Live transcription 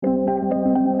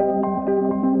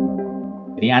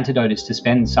The antidote is to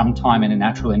spend some time in a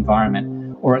natural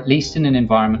environment, or at least in an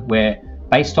environment where,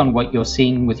 based on what you're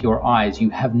seeing with your eyes, you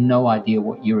have no idea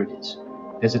what year it is.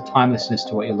 There's a timelessness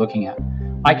to what you're looking at.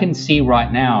 I can see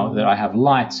right now that I have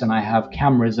lights and I have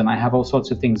cameras and I have all sorts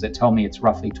of things that tell me it's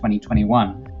roughly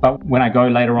 2021. But when I go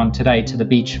later on today to the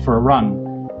beach for a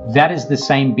run, that is the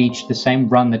same beach, the same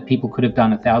run that people could have done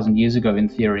 1,000 years ago in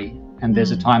theory. And there's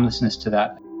a timelessness to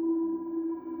that.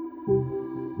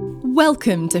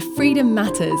 Welcome to Freedom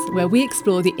Matters, where we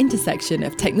explore the intersection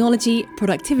of technology,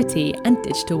 productivity, and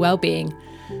digital well-being.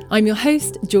 I'm your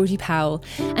host, Georgie Powell,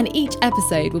 and each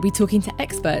episode we'll be talking to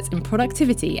experts in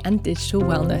productivity and digital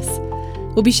wellness.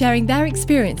 We'll be sharing their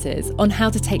experiences on how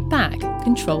to take back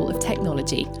control of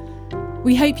technology.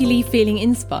 We hope you leave feeling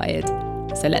inspired,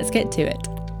 so let's get to it.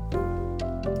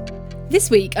 This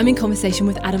week, I'm in conversation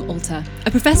with Adam Alter,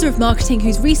 a professor of marketing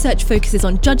whose research focuses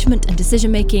on judgment and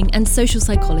decision-making and social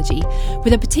psychology,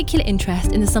 with a particular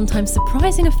interest in the sometimes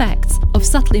surprising effects of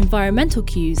subtle environmental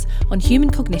cues on human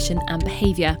cognition and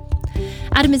behaviour.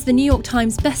 Adam is the New York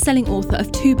Times best-selling author of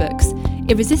 2 books,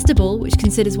 Irresistible, which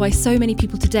considers why so many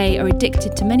people today are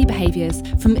addicted to many behaviours,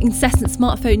 from incessant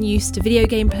smartphone use to video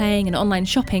game playing and online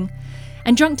shopping,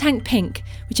 and Drunk Tank Pink,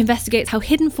 which investigates how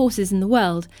hidden forces in the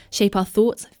world shape our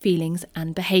thoughts, feelings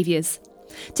and behaviours.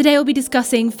 Today we'll be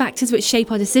discussing factors which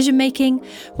shape our decision-making,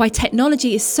 why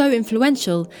technology is so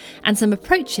influential, and some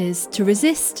approaches to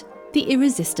resist the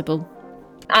irresistible.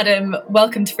 Adam,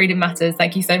 welcome to Freedom Matters.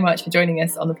 Thank you so much for joining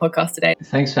us on the podcast today.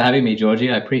 Thanks for having me, Georgie.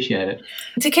 I appreciate it.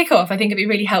 To kick off, I think it'd be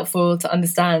really helpful to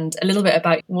understand a little bit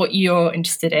about what you're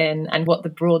interested in and what the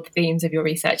broad themes of your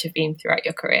research have been throughout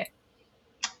your career.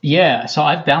 Yeah, so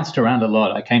I've bounced around a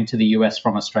lot. I came to the US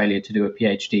from Australia to do a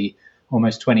PhD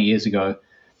almost 20 years ago.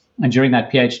 And during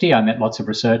that PhD, I met lots of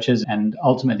researchers and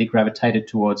ultimately gravitated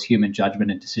towards human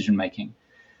judgment and decision-making.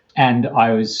 And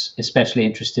I was especially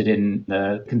interested in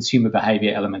the consumer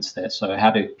behavior elements there. So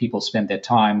how do people spend their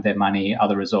time, their money,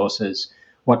 other resources?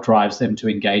 What drives them to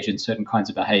engage in certain kinds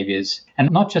of behaviors?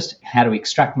 And not just how to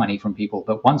extract money from people,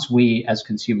 but once we as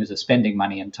consumers are spending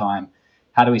money and time,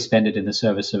 how do we spend it in the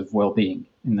service of well-being,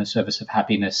 in the service of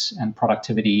happiness and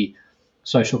productivity,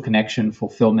 social connection,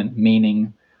 fulfillment,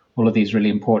 meaning, all of these really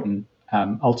important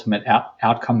ultimate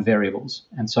outcome variables.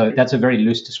 And so that's a very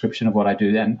loose description of what I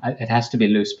do. And it has to be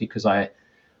loose because I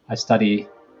study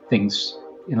things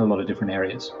in a lot of different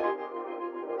areas.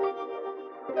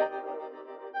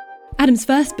 Adam's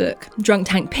first book, Drunk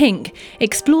Tank Pink,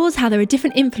 explores how there are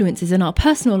different influences in our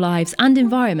personal lives and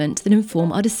environment that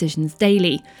inform our decisions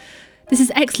daily. This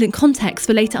is excellent context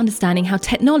for later understanding how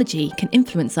technology can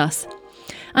influence us.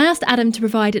 I asked Adam to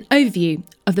provide an overview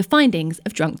of the findings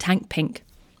of Drunk Tank Pink.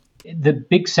 The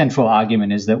big central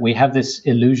argument is that we have this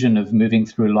illusion of moving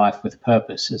through life with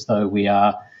purpose, as though we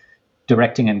are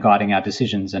directing and guiding our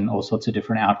decisions and all sorts of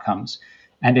different outcomes.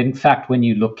 And in fact, when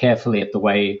you look carefully at the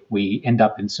way we end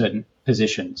up in certain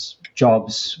positions,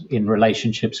 jobs, in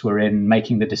relationships we're in,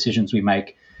 making the decisions we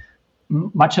make,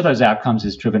 much of those outcomes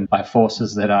is driven by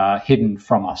forces that are hidden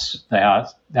from us.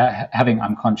 They're having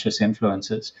unconscious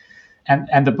influences.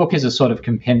 And the book is a sort of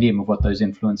compendium of what those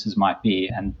influences might be,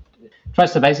 and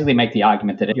tries to basically make the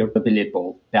argument that you're a billiard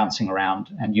ball bouncing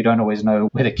around and you don't always know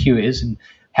where the cue is and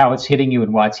how it's hitting you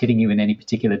and why it's hitting you in any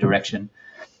particular direction.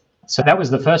 So that was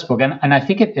the first book. And I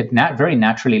think it very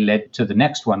naturally led to the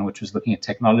next one, which was looking at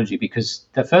technology, because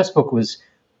the first book was,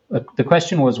 the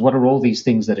question was, what are all these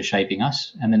things that are shaping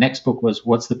us? And the next book was,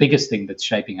 what's the biggest thing that's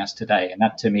shaping us today? And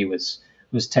that to me was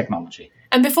technology.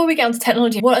 And before we get onto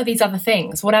technology, what are these other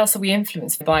things? What else are we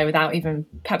influenced by without even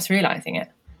perhaps realising it?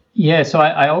 Yeah, so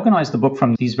I organized the book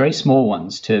from these very small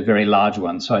ones to very large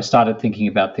ones. So I started thinking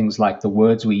about things like the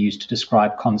words we use to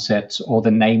describe concepts, or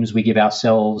the names we give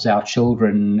ourselves, our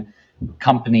children,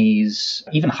 companies,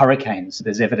 even hurricanes.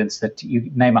 There's evidence that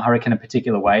you name a hurricane a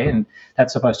particular way, and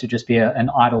that's supposed to just be an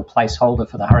idle placeholder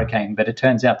for the hurricane. But it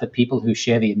turns out that people who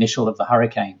share the initial of the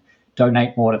hurricane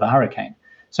donate more to the hurricane.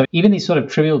 So even these sort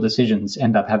of trivial decisions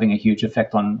end up having a huge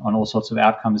effect on all sorts of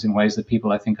outcomes in ways that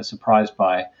people, I think, are surprised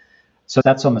by. So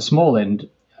that's on the small end.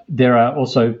 There are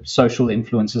also social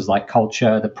influences like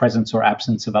culture, the presence or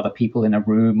absence of other people in a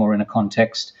room or in a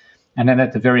context. And then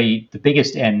at the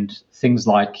biggest end, things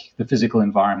like the physical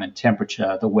environment,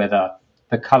 temperature, the weather,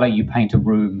 the color you paint a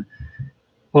room.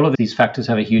 All of these factors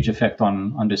have a huge effect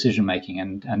on decision-making.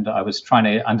 And I was trying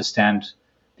to understand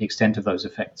the extent of those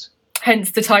effects.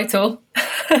 Hence the title.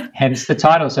 Hence the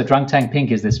title. So Drunk Tank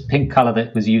Pink is this pink color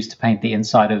that was used to paint the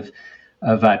inside of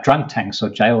drunk tanks or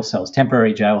jail cells,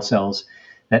 temporary jail cells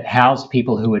that housed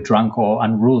people who were drunk or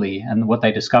unruly. And what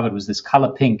they discovered was this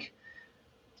color pink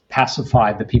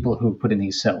pacified the people who were put in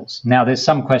these cells. Now, there's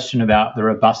some question about the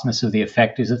robustness of the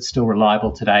effect. Is it still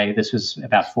reliable today? This was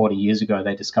about 40 years ago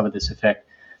they discovered this effect.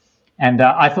 And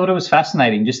I thought it was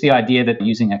fascinating, just the idea that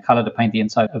using a color to paint the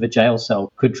inside of a jail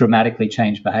cell could dramatically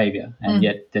change behavior. And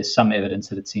yet there's some evidence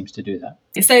that it seems to do that.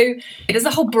 So there's a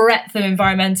whole breadth of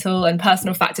environmental and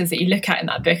personal factors that you look at in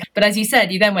that book. But as you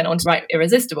said, you then went on to write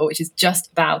Irresistible, which is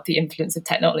just about the influence of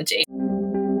technology.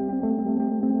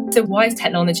 So why is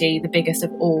technology the biggest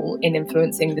of all in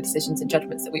influencing the decisions and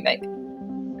judgments that we make?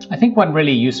 I think one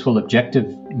really useful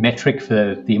objective metric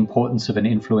for the importance of an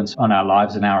influence on our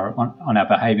lives and on our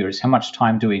behavior is how much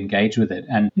time do we engage with it.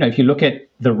 And if you look at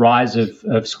the rise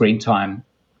of screen time,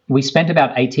 we spent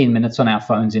about 18 minutes on our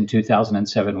phones in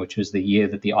 2007, which was the year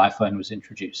that the iPhone was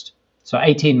introduced. So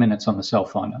 18 minutes on the cell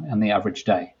phone on the average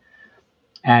day.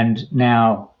 And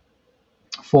now,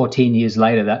 14 years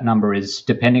later, that number is,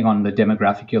 depending on the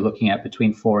demographic you're looking at,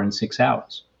 between 4 and 6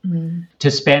 hours. To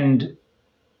spend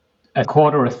a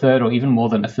quarter, a third, or even more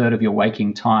than a third of your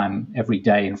waking time every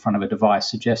day in front of a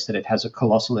device suggests that it has a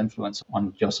colossal influence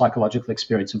on your psychological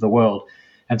experience of the world.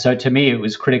 And so to me, it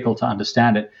was critical to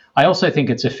understand it. I also think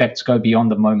its effects go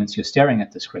beyond the moments you're staring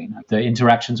at the screen. The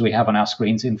interactions we have on our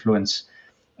screens influence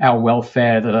our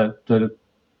welfare, the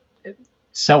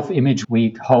self-image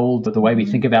we hold, the way we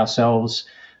think of ourselves,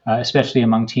 especially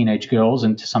among teenage girls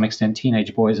and to some extent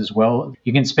teenage boys as well.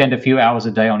 You can spend a few hours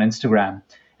a day on Instagram,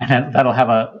 and that'll have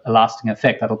a lasting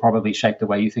effect. That'll probably shape the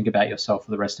way you think about yourself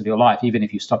for the rest of your life, even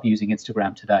if you stop using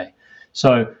Instagram today.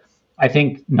 So I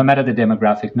think no matter the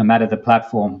demographic, no matter the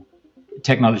platform,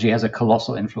 technology has a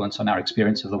colossal influence on our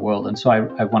experience of the world. And so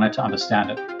I wanted to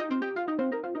understand it.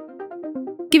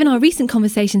 Given our recent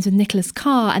conversations with Nicholas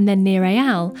Carr and then Nir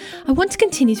Eyal, I want to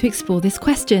continue to explore this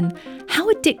question. How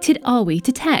addicted are we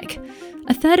to tech?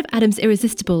 A third of Adam's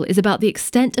Irresistible is about the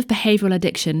extent of behavioural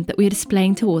addiction that we are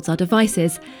displaying towards our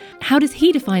devices. How does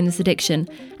he define this addiction,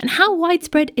 and how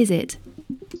widespread is it?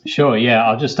 Sure, yeah.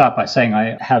 I'll just start by saying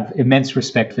I have immense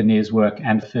respect for Nir's work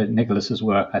and for Nicholas's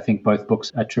work. I think both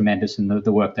books are tremendous and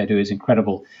the work they do is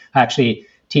incredible. I actually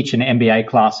teach an MBA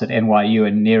class at NYU,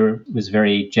 and Nir was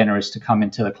very generous to come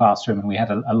into the classroom, and we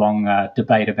had a long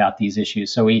debate about these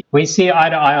issues. So we see eye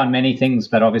to eye on many things,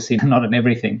 but obviously not on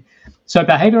everything. So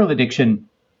behavioral addiction,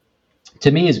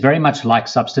 to me, is very much like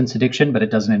substance addiction, but it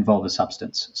doesn't involve a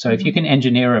substance. So if you can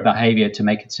engineer a behavior to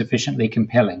make it sufficiently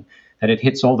compelling, that it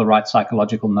hits all the right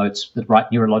psychological notes, the right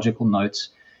neurological notes,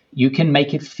 you can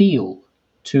make it feel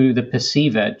to the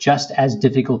perceiver just as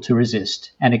difficult to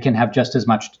resist, and it can have just as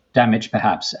much damage,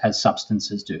 perhaps, as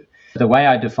substances do. The way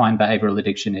I define behavioral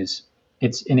addiction is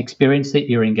it's an experience that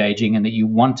you're engaging and that you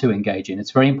want to engage in.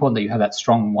 It's very important that you have that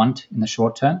strong want in the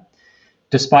short term,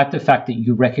 despite the fact that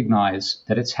you recognize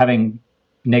that it's having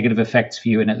negative effects for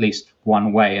you in at least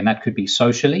one way. And that could be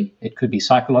socially, it could be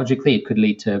psychologically, it could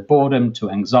lead to boredom,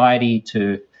 to anxiety,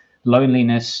 to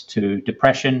loneliness, to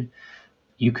depression.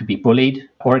 You could be bullied,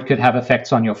 or it could have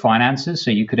effects on your finances. So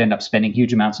you could end up spending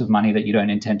huge amounts of money that you don't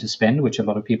intend to spend, which a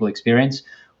lot of people experience.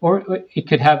 Or it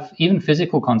could have even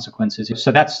physical consequences.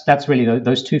 So that's really,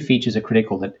 those two features are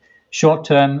critical. That short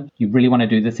term, you really want to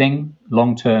do the thing.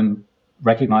 Long term,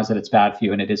 recognize that it's bad for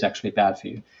you, and it is actually bad for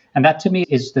you. And that to me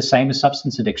is the same as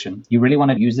substance addiction. You really want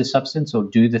to use the substance or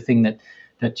do the thing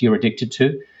that you're addicted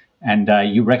to, and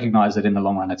you recognize that in the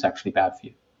long run, it's actually bad for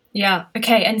you. Yeah.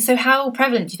 Okay. And so how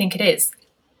prevalent do you think it is?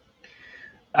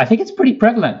 I think it's pretty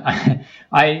prevalent.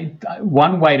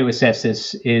 One way to assess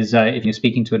this is if you're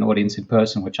speaking to an audience in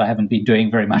person, which I haven't been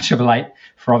doing very much of late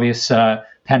for obvious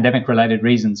pandemic-related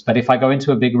reasons. But if I go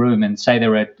into a big room and say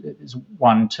there are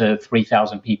 1,000 to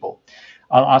 3,000 people,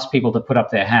 I'll ask people to put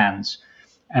up their hands.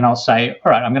 And I'll say,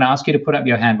 all right, I'm going to ask you to put up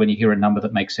your hand when you hear a number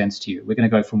that makes sense to you. We're going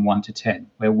to go from 1 to 10,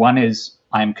 where 1 is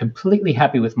I'm completely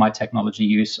happy with my technology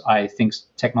use. I think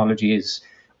technology is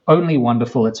only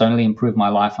wonderful. It's only improved my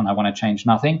life and I want to change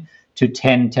nothing. To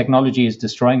 10, technology is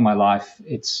destroying my life.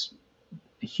 It's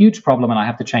a huge problem and I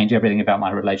have to change everything about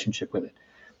my relationship with it.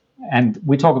 And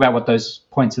we talk about what those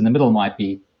points in the middle might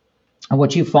be. And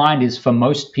what you find is for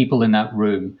most people in that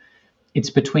room, it's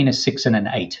between a 6 and an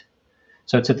 8.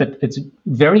 So it's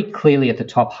very clearly at the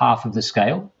top half of the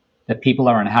scale that people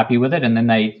are unhappy with it. And then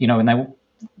when they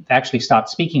actually start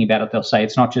speaking about it, they'll say,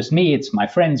 it's not just me, it's my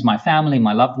friends, my family,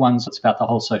 my loved ones. It's about the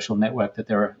whole social network that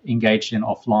they're engaged in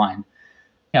offline.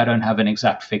 I don't have an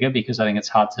exact figure because I think it's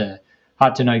hard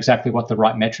to know exactly what the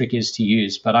right metric is to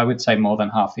use. But I would say more than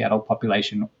half the adult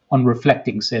population on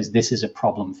reflecting says this is a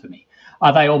problem for me.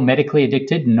 Are they all medically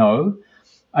addicted? No.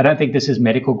 I don't think this is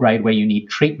medical grade where you need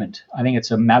treatment. I think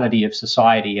it's a malady of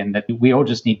society and that we all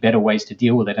just need better ways to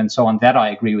deal with it. And so on that, I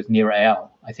agree with Nir Eyal.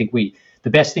 I think the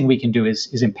best thing we can do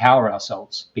is empower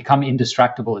ourselves, become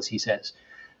indistractable, as he says.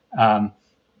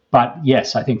 But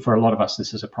yes, I think for a lot of us,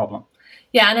 this is a problem.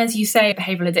 Yeah, and as you say,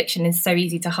 behavioural addiction is so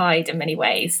easy to hide in many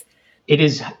ways. It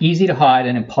is easy to hide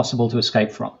and impossible to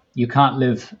escape from. You can't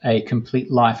live a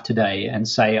complete life today and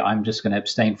say, I'm just going to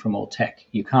abstain from all tech.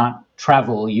 You can't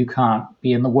travel. You can't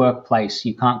be in the workplace.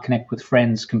 You can't connect with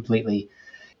friends completely.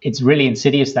 It's really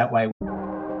insidious that way.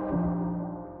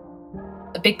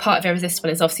 A big part of Irresistible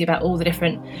is obviously about all the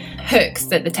different hooks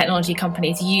that the technology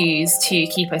companies use to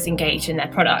keep us engaged in their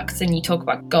products. And you talk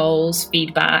about goals,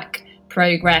 feedback,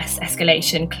 progress,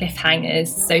 escalation, cliffhangers,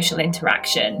 social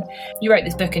interaction. You wrote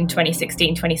this book in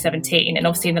 2016, 2017, and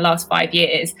obviously in the last 5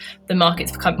 years, the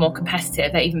market's become more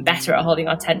competitive. They're even better at holding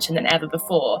our attention than ever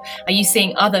before. Are you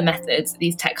seeing other methods that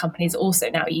these tech companies are also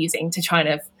now using to try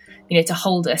to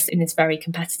hold us in this very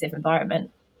competitive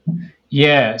environment?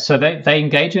 Yeah, so they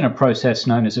engage in a process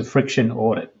known as a friction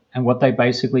audit. And what they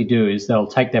basically do is they'll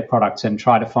take their products and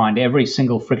try to find every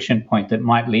single friction point that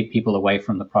might lead people away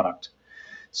from the product.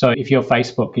 So if you're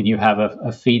Facebook and you have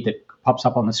a feed that pops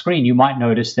up on the screen, you might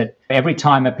notice that every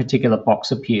time a particular box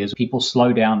appears, people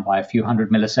slow down by a few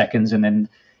hundred milliseconds, and then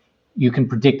you can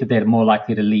predict that they're more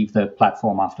likely to leave the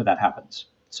platform after that happens.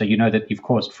 So you know that you've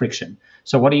caused friction.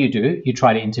 So what do? You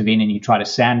try to intervene and you try to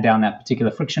sand down that particular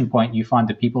friction point. You find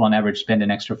that people on average spend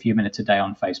an extra few minutes a day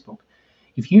on Facebook.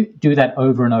 If you do that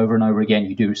over and over and over again,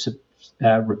 you do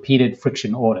repeated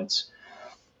friction audits.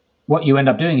 What you end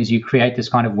up doing is you create this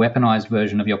kind of weaponized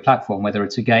version of your platform, whether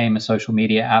it's a game, a social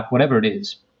media app, whatever it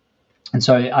is. And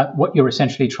so what you're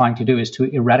essentially trying to do is to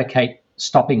eradicate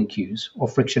stopping cues or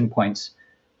friction points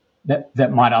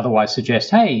that might otherwise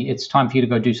suggest, hey, it's time for you to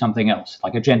go do something else,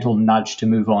 like a gentle nudge to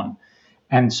move on.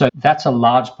 And so that's a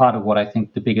large part of what I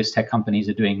think the biggest tech companies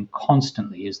are doing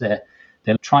constantly, is they're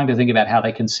trying to think about how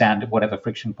they can sand whatever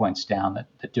friction points down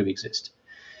that do exist.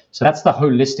 So that's the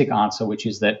holistic answer, which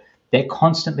is that they're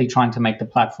constantly trying to make the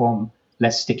platform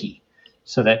less sticky,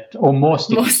 or more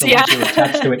sticky. So once you're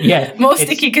attached to it, more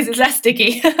sticky because it's less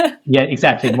sticky. Yeah,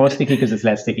 exactly. More sticky because it's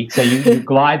less sticky. So you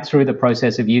glide through the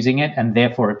process of using it, and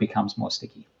therefore it becomes more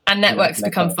sticky. And networks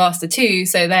become faster too,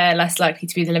 so they're less likely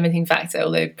to be the limiting factor,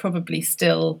 although probably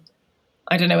still,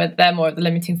 I don't know whether they're more of the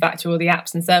limiting factor or the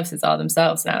apps and services are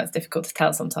themselves now. It's difficult to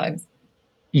tell sometimes.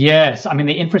 Yes, I mean,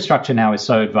 the infrastructure now is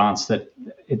so advanced that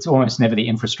it's almost never the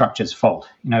infrastructure's fault.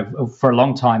 For a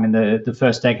long time in the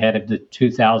first decade of the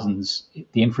 2000s,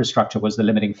 the infrastructure was the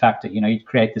limiting factor. You'd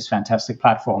create this fantastic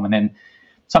platform, and then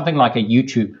something like a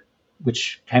YouTube,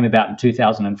 which came about in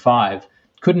 2005,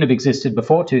 couldn't have existed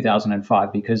before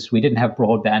 2005 because we didn't have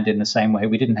broadband in the same way.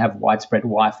 We didn't have widespread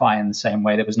Wi-Fi in the same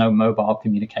way. There was no mobile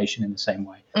communication in the same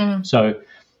way. So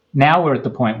now we're at the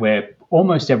point where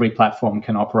almost every platform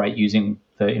can operate using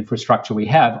the infrastructure we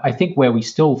have. I think where we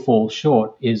still fall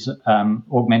short is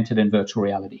augmented and virtual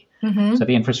reality. So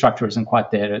the infrastructure isn't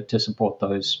quite there to support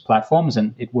those platforms,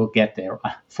 and it will get there,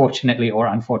 fortunately or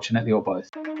unfortunately, or both.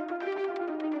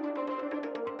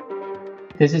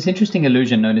 There's this interesting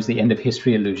illusion known as the end of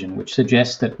history illusion, which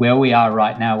suggests that where we are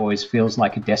right now always feels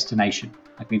like a destination,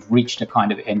 like we've reached a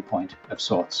kind of endpoint of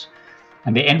sorts.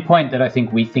 And the endpoint that I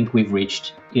think we've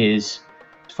reached is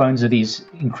phones are these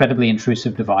incredibly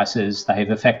intrusive devices. They've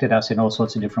affected us in all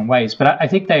sorts of different ways. But I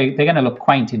think they're going to look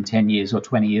quaint in 10 years or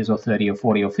 20 years or 30 or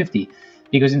 40 or 50,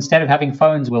 because instead of having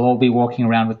phones, we'll all be walking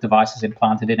around with devices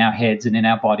implanted in our heads and in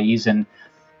our bodies, and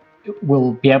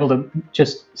we'll be able to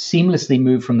just seamlessly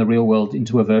move from the real world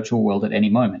into a virtual world at any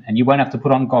moment. And you won't have to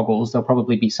put on goggles. There'll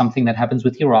probably be something that happens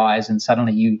with your eyes, and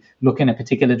suddenly you look in a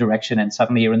particular direction and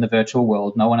suddenly you're in the virtual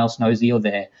world. No one else knows that you're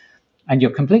there. And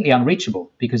you're completely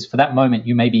unreachable because for that moment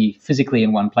you may be physically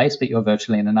in one place, but you're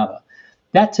virtually in another.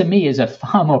 That to me is a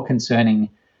far more concerning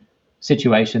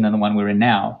situation than the one we're in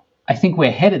now. I think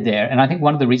we're headed there. And I think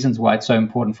one of the reasons why it's so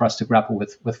important for us to grapple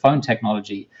with phone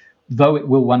technology, though it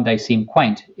will one day seem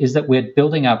quaint, is that we're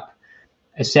building up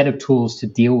a set of tools to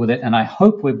deal with it. And I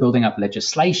hope we're building up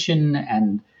legislation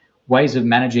and ways of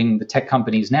managing the tech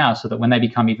companies now so that when they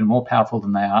become even more powerful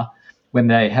than they are, when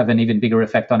they have an even bigger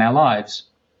effect on our lives,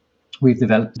 we've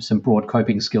developed some broad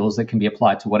coping skills that can be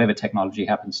applied to whatever technology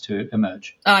happens to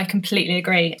emerge. I completely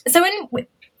agree. So when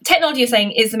technology, you're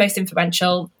saying, is the most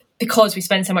influential because we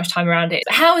spend so much time around it,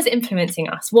 how is it influencing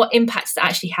us? What impact is it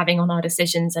actually having on our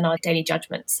decisions and our daily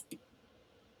judgments?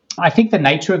 I think the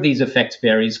nature of these effects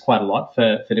varies quite a lot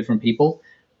for different people.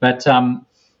 But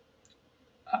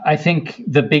I think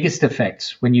the biggest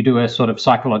effects when you do a sort of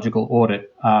psychological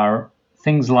audit are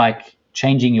things like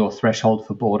changing your threshold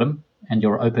for boredom and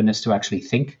your openness to actually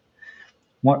think,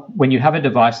 When you have a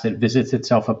device that visits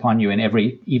itself upon you in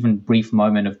every even brief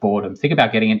moment of boredom, think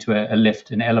about getting into a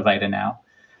lift, an elevator now,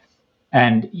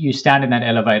 and you stand in that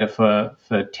elevator for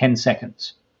 10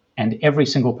 seconds, and every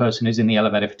single person who's in the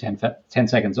elevator for 10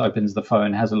 seconds opens the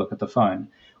phone, has a look at the phone.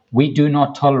 We do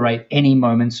not tolerate any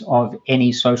moments of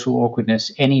any social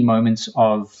awkwardness, any moments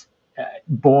of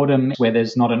boredom where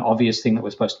there's not an obvious thing that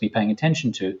we're supposed to be paying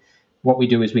attention to. What we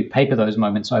do is we paper those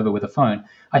moments over with a phone.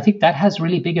 I think that has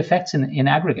really big effects in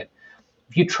aggregate.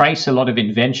 If you trace a lot of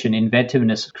invention,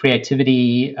 inventiveness,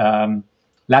 creativity,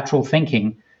 lateral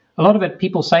thinking, a lot of it,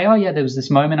 people say, oh, yeah, there was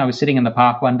this moment I was sitting in the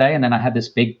park one day and then I had this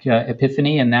big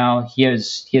epiphany, and now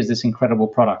here's this incredible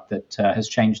product that has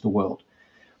changed the world.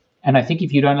 And I think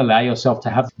if you don't allow yourself to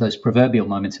have those proverbial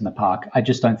moments in the park, I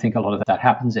just don't think a lot of that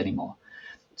happens anymore.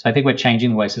 So I think we're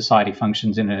changing the way society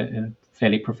functions in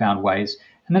fairly profound ways.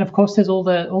 And then, of course, there's all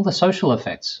the social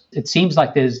effects. It seems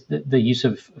like there's the use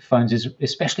of phones is,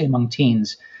 especially among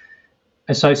teens,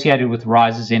 associated with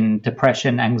rises in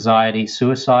depression, anxiety,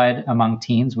 suicide among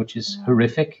teens, which is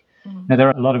horrific. Now, there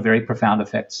are a lot of very profound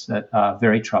effects that are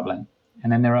very troubling.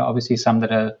 And then there are obviously some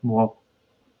that are more,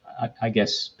 I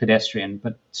guess, pedestrian,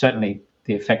 but certainly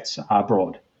the effects are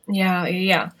broad.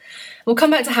 Yeah. We'll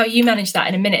come back to how you manage that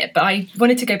in a minute, but I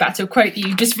wanted to go back to a quote that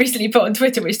you just recently put on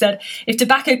Twitter, which said, if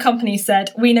tobacco companies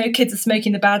said, we know kids are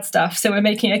smoking the bad stuff, so we're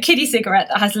making a kiddie cigarette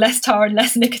that has less tar and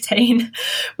less nicotine,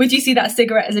 would you see that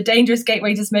cigarette as a dangerous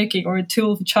gateway to smoking or a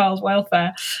tool for child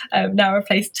welfare? Now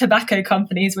replace tobacco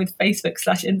companies with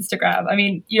Facebook/Instagram. I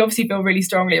mean, you obviously feel really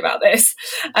strongly about this.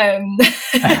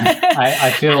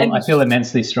 I feel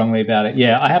immensely strongly about it.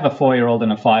 Yeah, I have a 4-year-old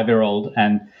and a 5-year-old,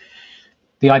 and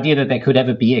the idea that there could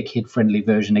ever be a kid-friendly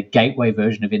version, a gateway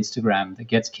version of Instagram that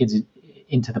gets kids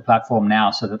into the platform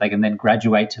now so that they can then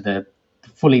graduate to the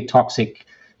fully toxic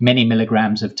many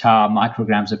milligrams of tar,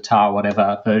 micrograms of tar,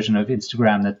 whatever version of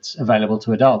Instagram that's available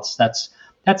to adults, that's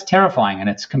terrifying, and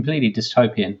it's completely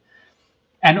dystopian.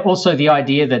 And also the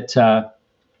idea that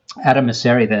Adam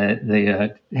Mosseri,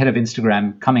 the head of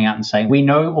Instagram, coming out and saying, we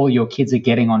know all your kids are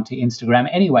getting onto Instagram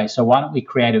anyway, so why don't we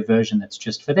create a version that's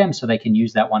just for them so they can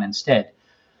use that one instead?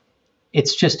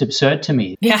 It's just absurd to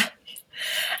me. Yeah.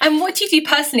 And what do you do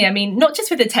personally? I mean, not just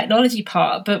with the technology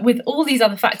part, but with all these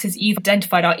other factors you've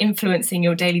identified are influencing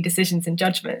your daily decisions and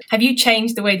judgment. Have you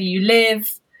changed the way that you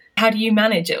live? How do you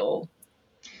manage it all?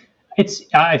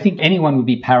 I think anyone would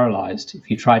be paralyzed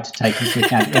if you tried to take into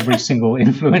account every single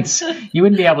influence. You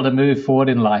wouldn't be able to move forward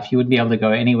in life. You wouldn't be able to go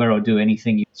anywhere or do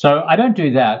anything. So I don't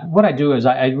do that. What I do is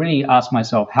I really ask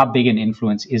myself, how big an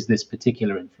influence is this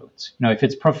particular influence? You know, if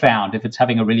it's profound, if it's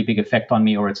having a really big effect on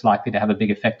me, or it's likely to have a big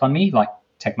effect on me, like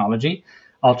technology,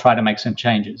 I'll try to make some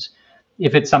changes.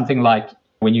 If it's something like,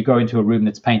 when you go into a room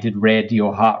that's painted red,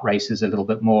 your heart races a little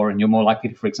bit more and you're more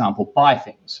likely to, for example, buy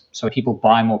things. So people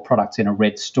buy more products in a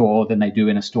red store than they do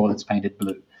in a store that's painted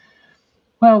blue.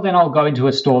 Well, then I'll go into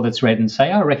a store that's red and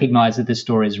say, I recognize that this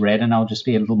store is red, and I'll just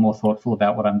be a little more thoughtful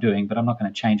about what I'm doing, but I'm not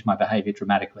going to change my behavior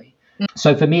dramatically.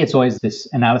 So for me, it's always this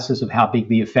analysis of how big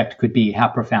the effect could be, how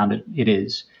profound it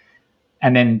is,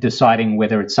 and then deciding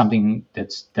whether it's something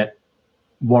that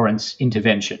warrants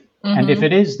intervention. Mm-hmm. And if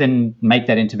it is, then make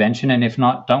that intervention. And if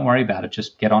not, don't worry about it.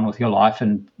 Just get on with your life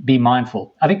and be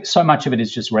mindful. I think so much of it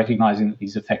is just recognizing that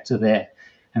these effects are there.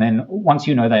 And then once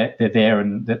you know that they're there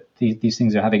and that these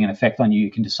things are having an effect on you, you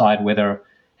can decide whether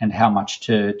and how much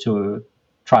to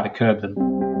try to curb them.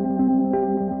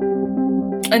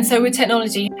 And so with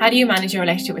technology, how do you manage your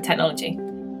relationship with technology?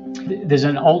 There's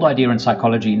an old idea in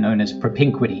psychology known as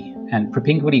propinquity. And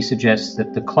propinquity suggests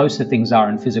that the closer things are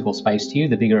in physical space to you,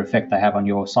 the bigger effect they have on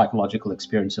your psychological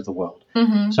experience of the world.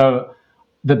 Mm-hmm. So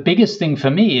the biggest thing for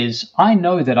me is I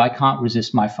know that I can't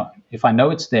resist my phone. If I know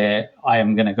it's there, I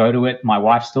am going to go to it. My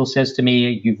wife still says to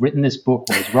me, you've written this book,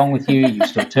 what is wrong with you? You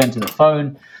still turn to the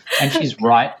phone. And she's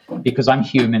right, because I'm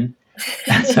human.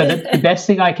 So the best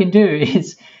thing I can do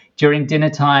is during dinner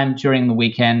time, during the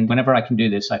weekend, whenever I can do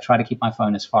this, I try to keep my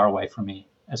phone as far away from me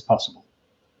as possible.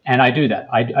 And I do that.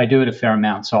 I do it a fair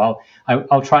amount. So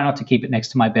I'll try not to keep it next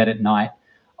to my bed at night.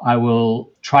 I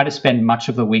will try to spend much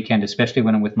of the weekend, especially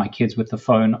when I'm with my kids, with the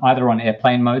phone either on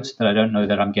airplane mode so that I don't know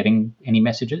that I'm getting any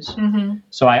messages. Mm-hmm.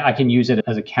 So I can use it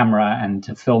as a camera and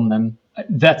to film them.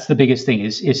 That's the biggest thing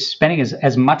is spending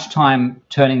as much time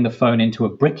turning the phone into a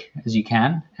brick as you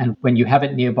can. And when you have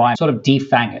it nearby, sort of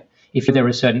defang it. If there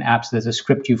are certain apps, there's a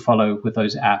script you follow with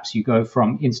those apps. You go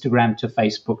from Instagram to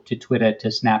Facebook to Twitter to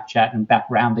Snapchat and back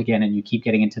round again, and you keep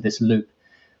getting into this loop.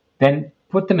 Then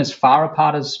put them as far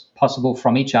apart as possible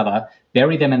from each other.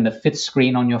 Bury them in the fifth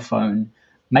screen on your phone.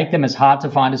 Make them as hard to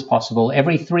find as possible.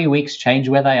 Every 3 weeks, change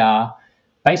where they are.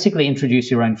 Basically, introduce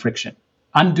your own friction.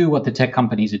 undo what the tech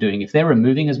companies are doing. If they're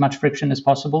removing as much friction as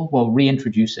possible, well,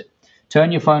 reintroduce it.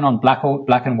 Turn your phone on black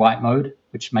and white mode,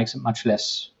 which makes it much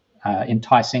less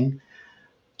enticing.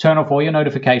 Turn off all your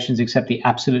notifications except the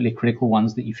absolutely critical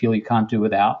ones that you feel you can't do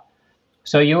without.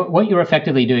 So what you're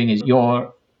effectively doing is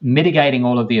you're mitigating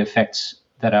all of the effects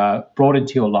that are brought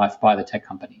into your life by the tech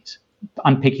companies,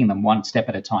 unpicking them one step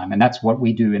at a time. And that's what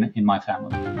we do in my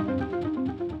family.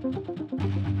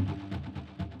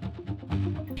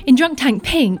 In Drunk Tank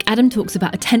Pink, Adam talks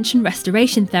about attention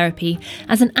restoration therapy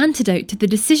as an antidote to the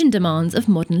decision demands of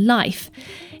modern life.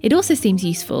 It also seems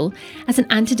useful as an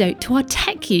antidote to our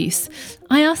tech use.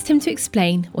 I asked him to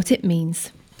explain what it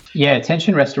means. Yeah,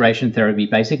 attention restoration therapy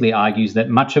basically argues that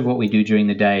much of what we do during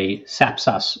the day saps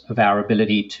us of our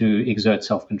ability to exert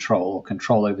self-control or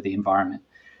control over the environment.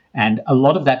 And a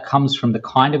lot of that comes from the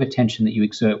kind of attention that you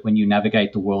exert when you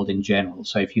navigate the world in general.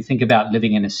 So if you think about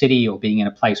living in a city or being in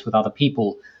a place with other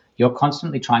people, you're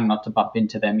constantly trying not to bump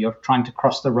into them. You're trying to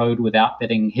cross the road without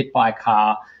getting hit by a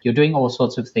car. You're doing all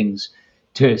sorts of things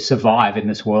to survive in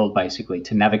this world, basically,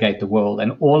 to navigate the world.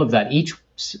 And all of that, each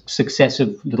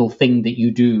successive little thing that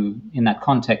you do in that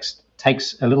context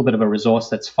takes a little bit of a resource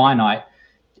that's finite,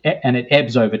 and it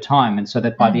ebbs over time. And so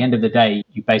that by the end of the day,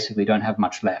 you basically don't have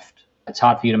much left. It's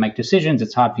hard for you to make decisions.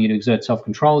 It's hard for you to exert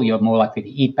self-control. You're more likely to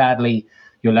eat badly.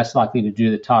 You're less likely to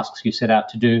do the tasks you set out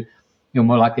to do. You're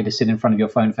more likely to sit in front of your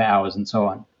phone for hours and so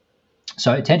on.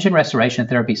 So attention restoration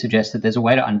therapy suggests that there's a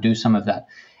way to undo some of that.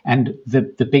 And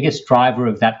the biggest driver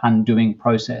of that undoing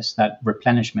process, that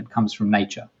replenishment, comes from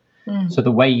nature. So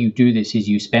the way you do this is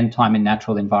you spend time in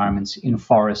natural environments, in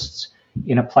forests,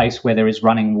 in a place where there is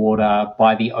running water,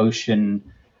 by the ocean.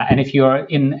 And if you're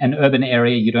in an urban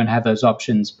area, you don't have those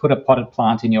options. Put a potted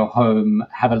plant in your home,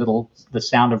 have the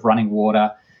sound of running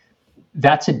water.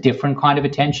 That's a different kind of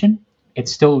attention. It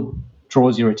still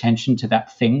draws your attention to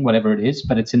that thing, whatever it is,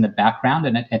 but it's in the background,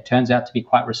 and it turns out to be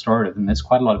quite restorative, and there's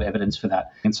quite a lot of evidence for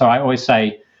that. And so I always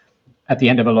say at the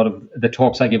end of a lot of the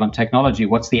talks I give on technology,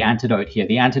 what's the antidote here?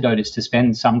 The antidote is to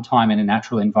spend some time in a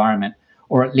natural environment,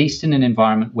 or at least in an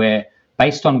environment where,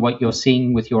 based on what you're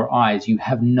seeing with your eyes, you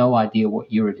have no idea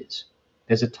what year it is.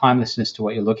 There's a timelessness to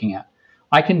what you're looking at.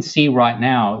 I can see right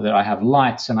now that I have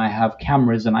lights and I have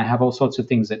cameras and I have all sorts of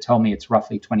things that tell me it's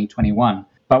roughly 2021.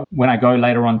 But when I go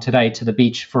later on today to the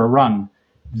beach for a run,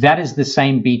 that is the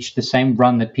same beach, the same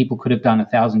run that people could have done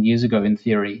 1,000 years ago in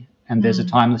theory. And there's a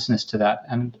timelessness to that.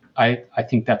 And I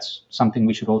think that's something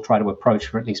we should all try to approach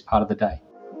for at least part of the day.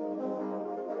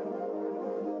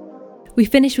 We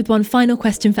finish with one final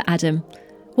question for Adam.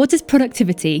 What does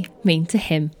productivity mean to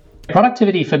him?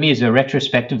 Productivity for me is a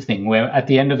retrospective thing where at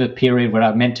the end of a period where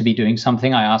I'm meant to be doing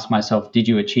something, I ask myself, did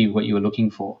you achieve what you were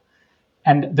looking for?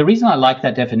 And the reason I like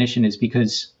that definition is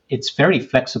because it's very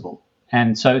flexible.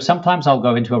 And so sometimes I'll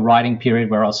go into a writing period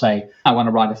where I'll say, I want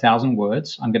to write 1,000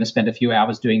 words. I'm going to spend a few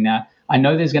hours doing that. I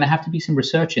know there's going to have to be some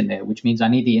research in there, which means I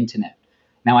need the internet.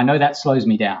 Now, I know that slows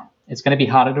me down. It's going to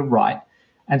be harder to write.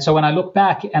 And so when I look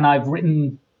back and I've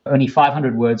written only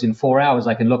 500 words in 4 hours,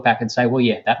 I can look back and say, well,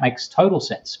 yeah, that makes total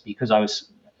sense because I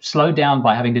was slowed down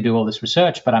by having to do all this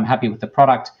research, but I'm happy with the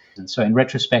product. And so in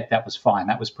retrospect, that was fine.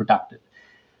 That was productive.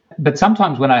 But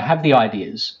sometimes when I have the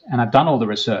ideas and I've done all the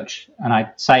research and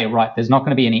I say, right, there's not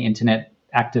going to be any internet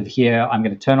active here. I'm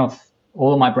going to turn off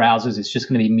all of my browsers. It's just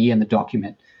going to be me and the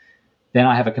document. Then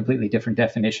I have a completely different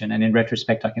definition. And in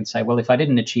retrospect, I can say, well, if I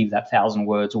didn't achieve that 1,000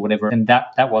 words or whatever, then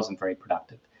that wasn't very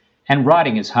productive. And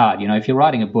writing is hard. You know, if you're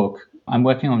writing a book, I'm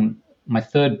working on my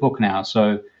 3rd book now.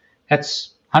 So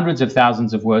that's hundreds of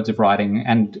thousands of words of writing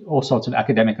and all sorts of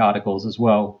academic articles as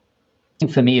well.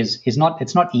 For me it's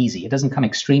not easy. It doesn't come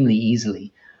extremely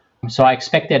easily. So I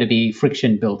expect there to be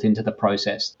friction built into the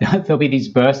process. There'll be these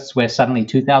bursts where suddenly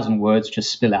 2,000 words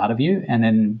just spill out of you, and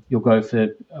then you'll go for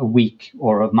a week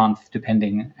or a month,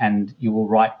 depending, and you will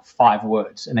write 5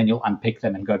 words, and then you'll unpick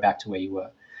them and go back to where you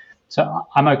were. So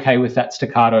I'm okay with that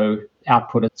staccato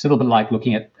output. It's a little bit like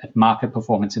looking at market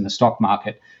performance in the stock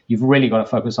market. You've really got to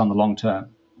focus on the long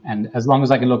term. And as long as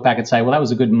I can look back and say, well, that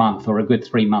was a good month or a good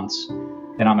 3 months,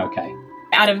 then I'm okay.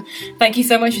 Adam, thank you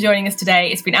so much for joining us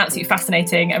today. It's been absolutely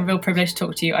fascinating and a real privilege to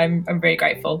talk to you. I'm very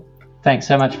grateful. Thanks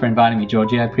so much for inviting me,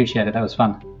 Georgie. I appreciate it. That was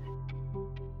fun.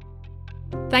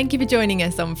 Thank you for joining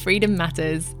us on Freedom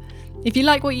Matters. If you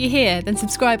like what you hear, then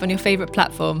subscribe on your favourite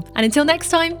platform. And until next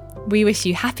time, we wish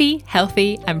you happy,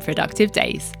 healthy and productive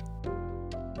days.